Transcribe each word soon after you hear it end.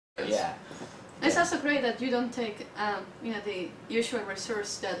Yeah. It's also great that you don't take, you know, the usual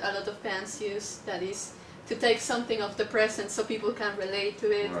resource that a lot of bands use, that is to take something of the present so people can relate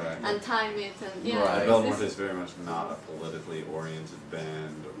to it and time it, and yeah. Right. Bella Morte is very much not a politically oriented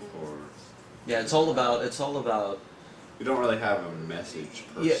band, or yeah, it's all about. You don't really have a message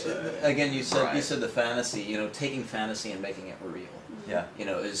per se. Again, you said the fantasy. You know, taking fantasy and making it real. Yeah. You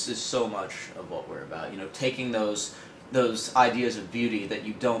know, is so much of what we're about. You know, taking those ideas of beauty that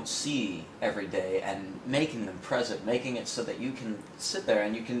you don't see every day and making them present, making it so that you can sit there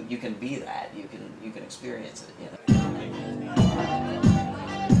and you can be that. You can experience it. You know.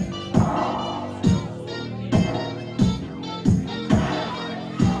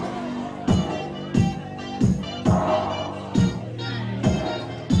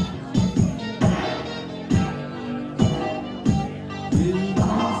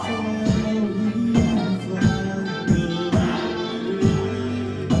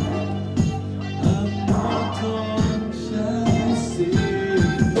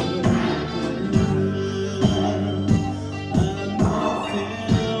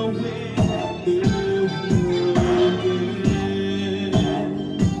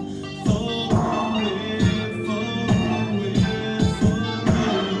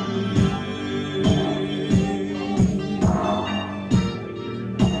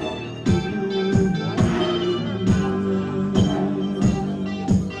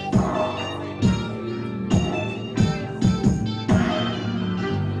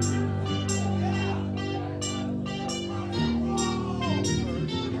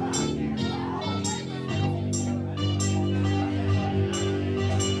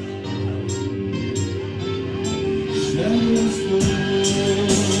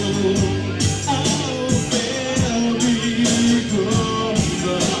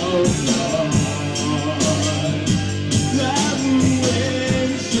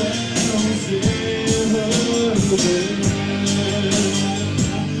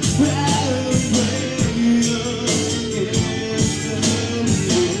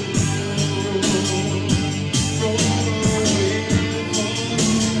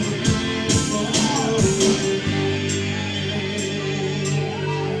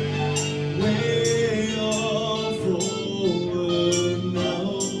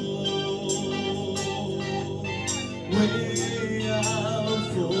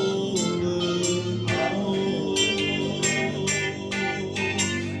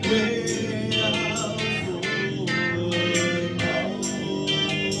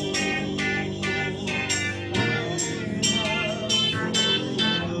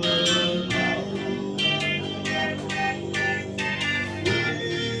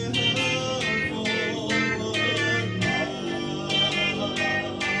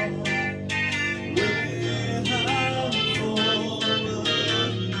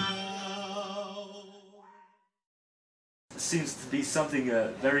 Seems to be something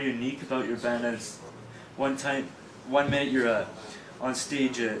very unique about your band. As one minute you're on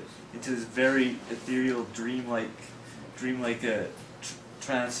stage into this very ethereal, dreamlike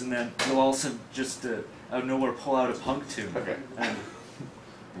trance, and then you'll also just out of nowhere pull out a punk tune. Okay. And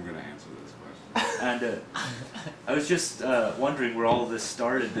I'm gonna answer this question. And I was just wondering where all of this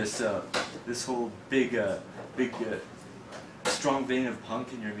started. This whole big strong vein of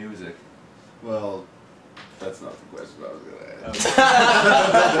punk in your music. Well, that's not the question I was going to ask.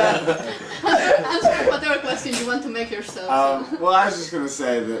 Answer whatever question you want to make yourself. Well, I was just going to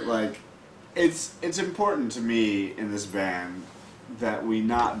say that, like, it's important to me in this band that we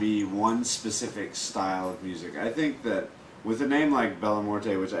not be one specific style of music. I think that with a name like Bella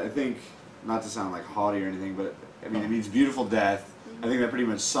Morte, which I think, not to sound like haughty or anything, but I mean, it means beautiful death. I think that pretty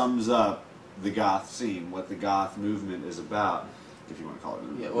much sums up the goth scene, what the goth movement is about, if you want to call it.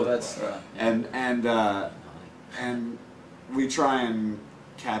 Yeah, well, that's and we try and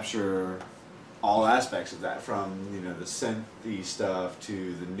capture all aspects of that, from, you know, the synthy stuff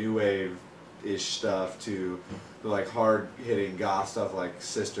to the new wave-ish stuff to the like hard-hitting goth stuff like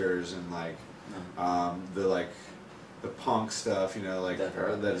Sisters, and like the punk stuff, you know, like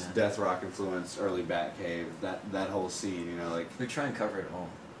that's death rock influenced, early Batcave, that whole scene, you know, like we try and cover it all.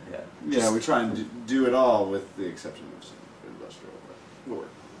 Yeah, we try and do it all, with the exception of some industrial. But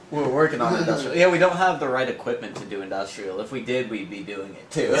we're working on industrial. Yeah, we don't have the right equipment to do industrial. If we did, we'd be doing it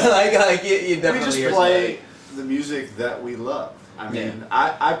too. like you definitely. We just play the music that we love. I mean,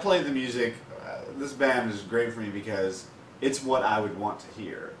 I play the music. This band is great for me because it's what I would want to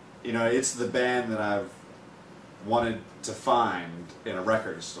hear. You know, it's the band that I've wanted to find in a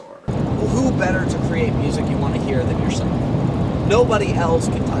record store. Well, who better to create music you want to hear than yourself? Nobody else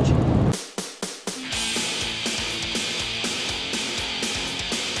can touch it.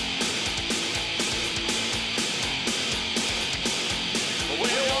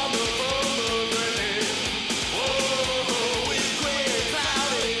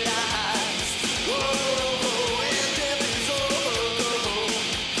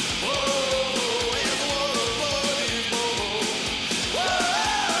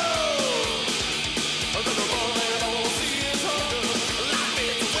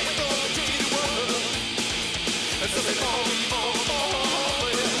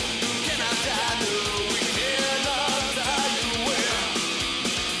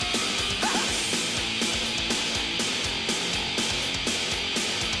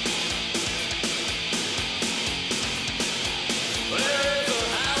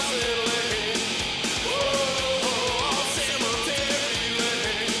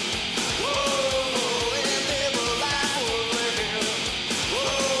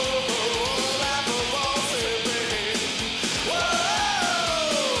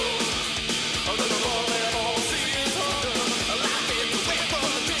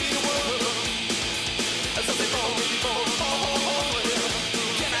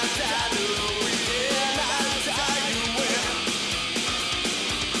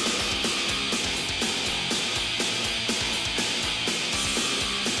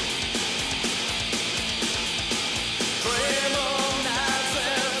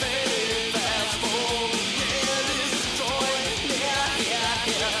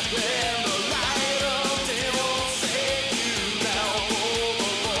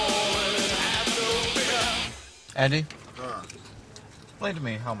 Andy, explain to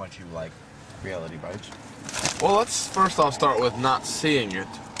me how much you like Reality Bites. Well, let's first off start with not seeing it.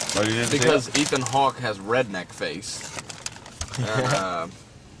 Oh, you didn't see Because it? Ethan Hawke has redneck face. And,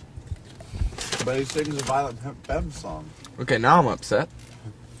 But he sings a Violent Femmes song. okay, now I'm upset.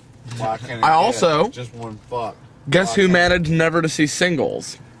 Why can't I also- just one fuck. Guess who managed never to see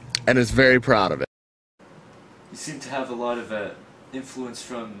singles and is very proud of it? You seem to have a lot of influence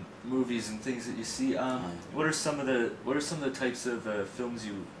from movies and things that you see. What are some of the types of films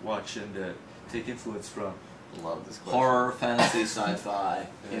you watch and take influence from? Love this question. Horror, fantasy, sci-fi.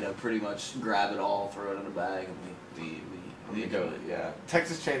 You know, pretty much grab it all, throw it in a bag, and we go. Yeah,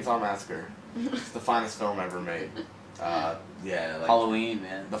 Texas Chainsaw Massacre. It's the finest film ever made. Yeah, like Halloween,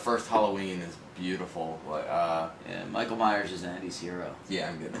 man. the first Halloween is beautiful. Like, Yeah, Michael Myers is Andy's hero. yeah,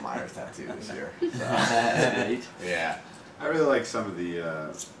 I'm getting a Myers tattoo this year. So, Right? yeah. I really like some of the,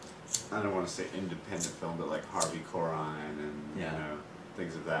 I don't want to say independent film, but like Harvey Korine and, Yeah. you know,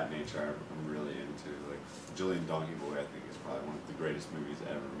 things of that nature I'm really into. Like, Julian Donkey Boy, I think, is probably one of the greatest movies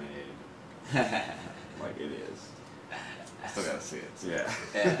ever made. Like, it is. Still gotta see it. Yeah.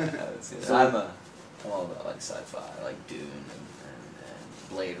 That's it. I'm all about like sci-fi, like Dune and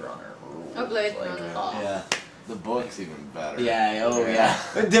Blade Runner. Ooh, Oh, Blade like, Runner. Yeah. The book's even better. Yeah, oh yeah.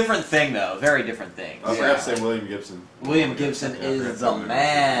 A different thing though, very different thing. I forgot to say William Gibson. William Gibson Yeah, is the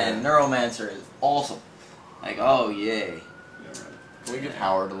man. Neuromancer is awesome. Like, oh yay. Yeah, right. Can we give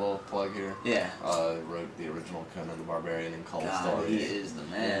Howard a little plug here? Yeah. Wrote the original Conan the Barbarian and Cult God, Stories. he is the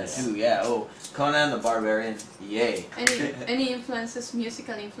man. Yes. Too, yeah. Oh, Conan the Barbarian, yay. Any influences,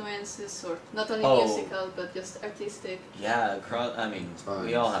 musical influences, or not only Oh. musical but just artistic? Yeah, I mean,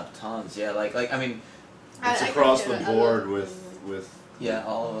 we all have tons. Yeah, like I mean, It's I across can the hear a board lot. with yeah,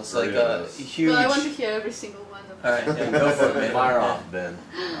 all of us. Three Like of us. huge. Well, I want to hear every single one of All right, yeah, go for it, man. Fire off, Ben.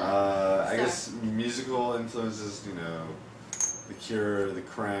 I guess musical influences, you know, The Cure, The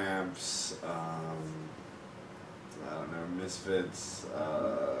Cramps, I don't know, Misfits,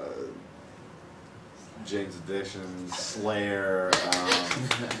 Jane's Addiction, Slayer,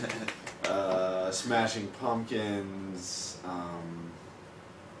 Smashing Pumpkins,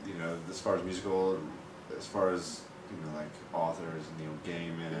 you know, as far as musical, as far as, you know, like authors, Neil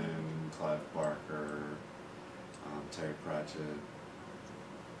Gaiman, Clive Barker, Terry Pratchett,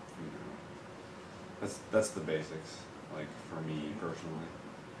 you know, that's the basics, like, for me personally.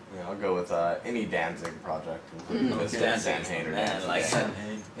 Yeah, I'll go with any Danzig project, including Misfits, Samhain, Man, like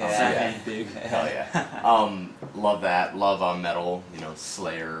Samhain. Yeah. Samhain, big. Hell yeah. Love that. Love metal. You know,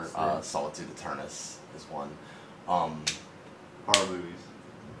 Slayer, Solitude Eternus is one. Horror movies.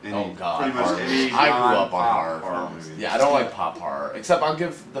 Oh god, Pretty much horror any movies. I grew up on non-pop horror films. movies. Yeah, I don't like pop horror. Except I'll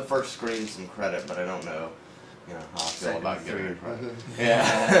give the first Scream some credit, but I don't know, you know, how I feel Second about and giving third. it credit.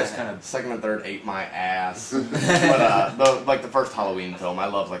 Yeah, It's kind of second and third ate my ass. But like the first Halloween film, I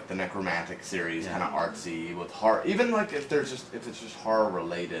love like the Necromantic series, Yeah. kind of artsy with horror. Even like if it's just horror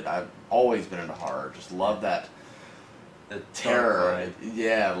related, I've always been into horror. Just love that. the Terror, dark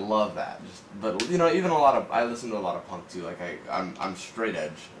yeah, love that. Just, but you know, even I listen to a lot of punk too. Like I'm straight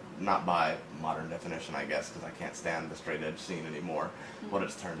edge, not by modern definition, I guess, because I can't stand the straight edge scene anymore. What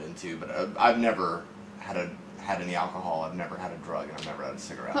it's turned into. But I've never had any alcohol. I've never had a drug, and I've never had a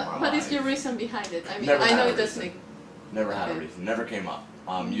cigarette in my What life. is your reason behind it? I mean, Never I had know a it does reason. make. Never had a Okay. reason. Never came up.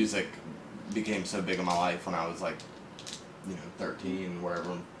 Music became so big in my life when I was like, you know, 13,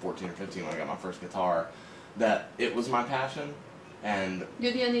 wherever, 14 or 15 when I got my first guitar, that it was my passion, and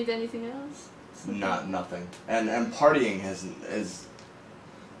You didn't need anything else? nothing. And partying is.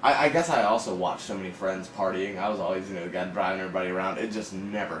 I guess I also watched so many friends partying. I was always, you know, the guy driving everybody around. It just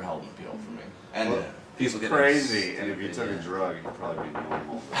never held an appeal for me. And Well, People He's get crazy, and if you stupid, took a yeah. drug, you'd probably be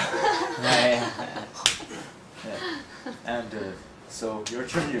normal. And so your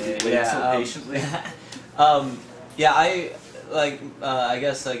turn. You've been waiting Yeah, so patiently. Yeah, I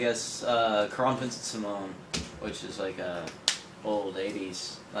guess Caron Vincent Simone, which is like a old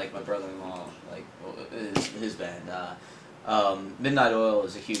 '80s, like my brother-in-law, like his band. Midnight Oil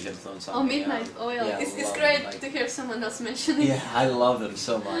is a huge influence on Oh, me. Midnight Oil. Yeah, It's love great them, like- to hear someone else mention it. Yeah, I love them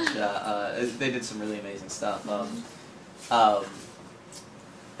so much. They did some really amazing stuff.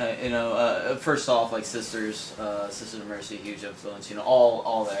 You know, first off, like Sisters of Mercy, huge influence. You know,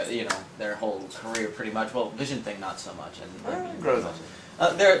 all their whole career pretty much. Well, Vision Thing not so much, and I mean, grows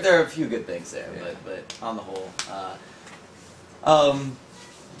on. there are a few good things there, Yeah. but on the whole,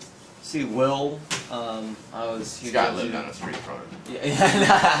 see, Will. I was huge. Scott lived down the street from him.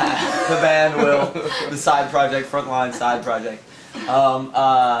 Yeah, the band Will, the side project, Frontline side project.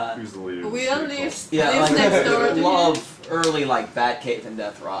 Who's the leader? We don't live Yeah, next door to love early like Batcave and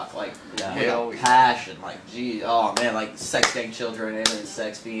Death Rock, like Passion, like gee, oh man, like Sex Gang Children, Alien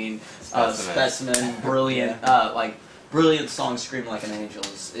Sex Fiend, Specimen, brilliant, brilliant song. Scream Like an Angel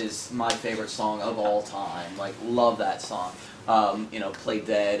is my favorite song of all time. Like love that song. Play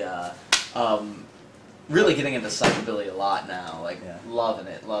Dead. Really getting into psychobilly a lot now, like loving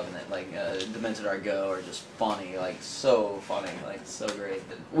it. Like Demented Argo are just funny, like so funny, like so great.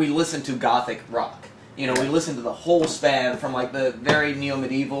 We listen to gothic rock. We listen to the whole span from like the very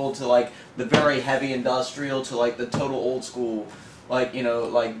neo-medieval to like the very heavy industrial to like the total old school, like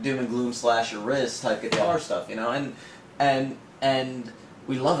like doom and gloom slash your wrist type guitar stuff. And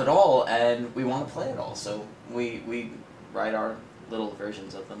we love it all, and we want to play it all. So we write our little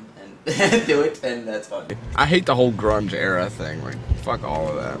versions of them and do it, and that's fun. I hate the whole grunge era thing. Like, fuck all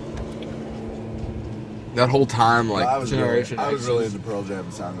of that. That whole time, like, I was Generation really, I was X really into Pearl Jam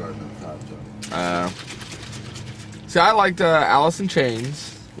and Soundgarden at the time, so. See, I liked Alice in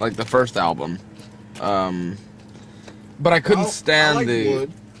Chains, like the first album. But I couldn't stand I the...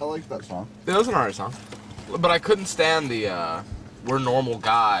 Wood. I like that song. It was an alright song. But I couldn't stand the, we're normal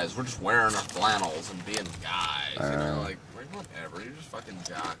guys, we're just wearing our flannels and being guys, like whatever, you're just fucking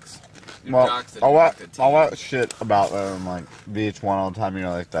jocks. You're jocks that all that shit about like VH1 all the time,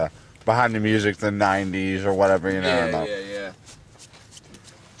 like the behind the music, the 90s or whatever, Yeah.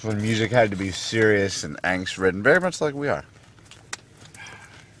 When music had to be serious and angst-ridden, very much like we are.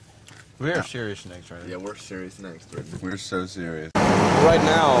 We are serious and angst-ridden. Yeah, we're serious and angst-ridden. We're so serious. Right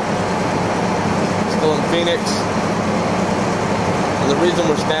now, still in Phoenix, and the reason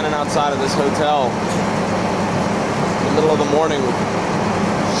we're standing outside of this hotel in the middle of the morning with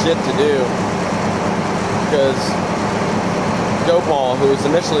shit to do, because Gopal, who was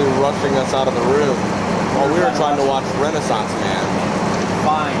initially rushing us out of the room while we were trying to watch Renaissance Man,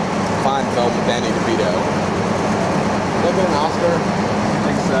 fine film with Danny DeVito. Did they get an Oscar? I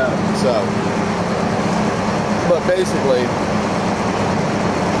think so. But basically,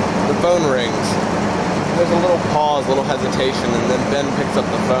 the phone rings. There's a little pause, a little hesitation, and then Ben picks up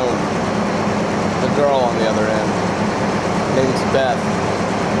the phone. The girl on the other end, named Beth.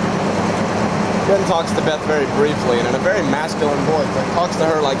 Ben talks to Beth very briefly and in a very masculine voice. Like, talks to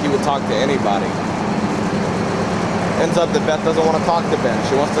her like he would talk to anybody. Ends up that Beth doesn't want to talk to Ben.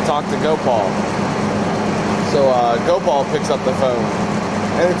 She wants to talk to Gopal. So Gopal picks up the phone.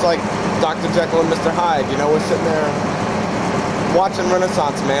 And it's like Dr. Jekyll and Mr. Hyde. We're sitting there watching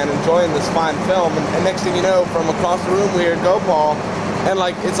Renaissance Man, enjoying this fine film. And next thing you know, from across the room we hear Gopal. And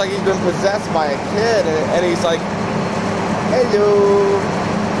it's like he's been possessed by a kid. And he's like, hello,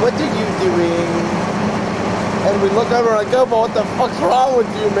 what are you doing? And we look over like, Gopal, what the fuck's wrong with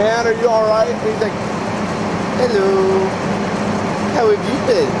you, man? Are you alright? And he's like, hello, how have you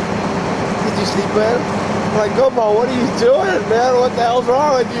been? Did you sleep well? I'm like, Gopal, what are you doing, man? What the hell's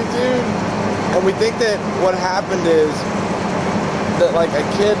wrong with you, dude? And we think that what happened is that like a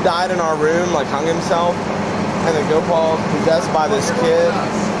kid died in our room, like hung himself, and then Gopal was possessed by this kid.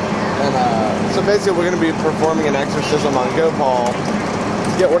 And so basically we're going to be performing an exorcism on Gopal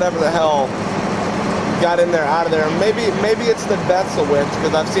to get whatever the hell got in there out of there. Maybe it's that Beth's a witch,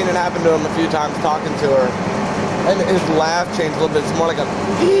 because I've seen it happen to him a few times talking to her. And his laugh changed a little bit. It's more like a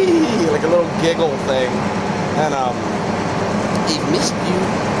little giggle thing. And he missed you.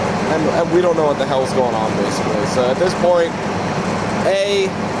 And we don't know what the hell's going on, basically. So at this point, A,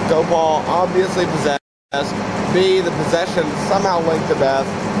 Gopal obviously possessed. B, the possession somehow linked to Beth.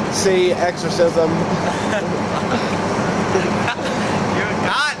 C, exorcism. You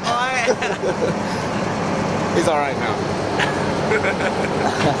got boy. He's alright now.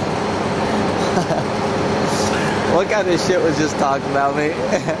 What kind of shit was just talking about me?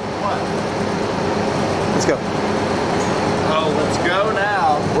 What? Let's go. Oh, let's go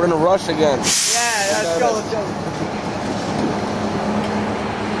now. We're in a rush again. Yeah, let's go.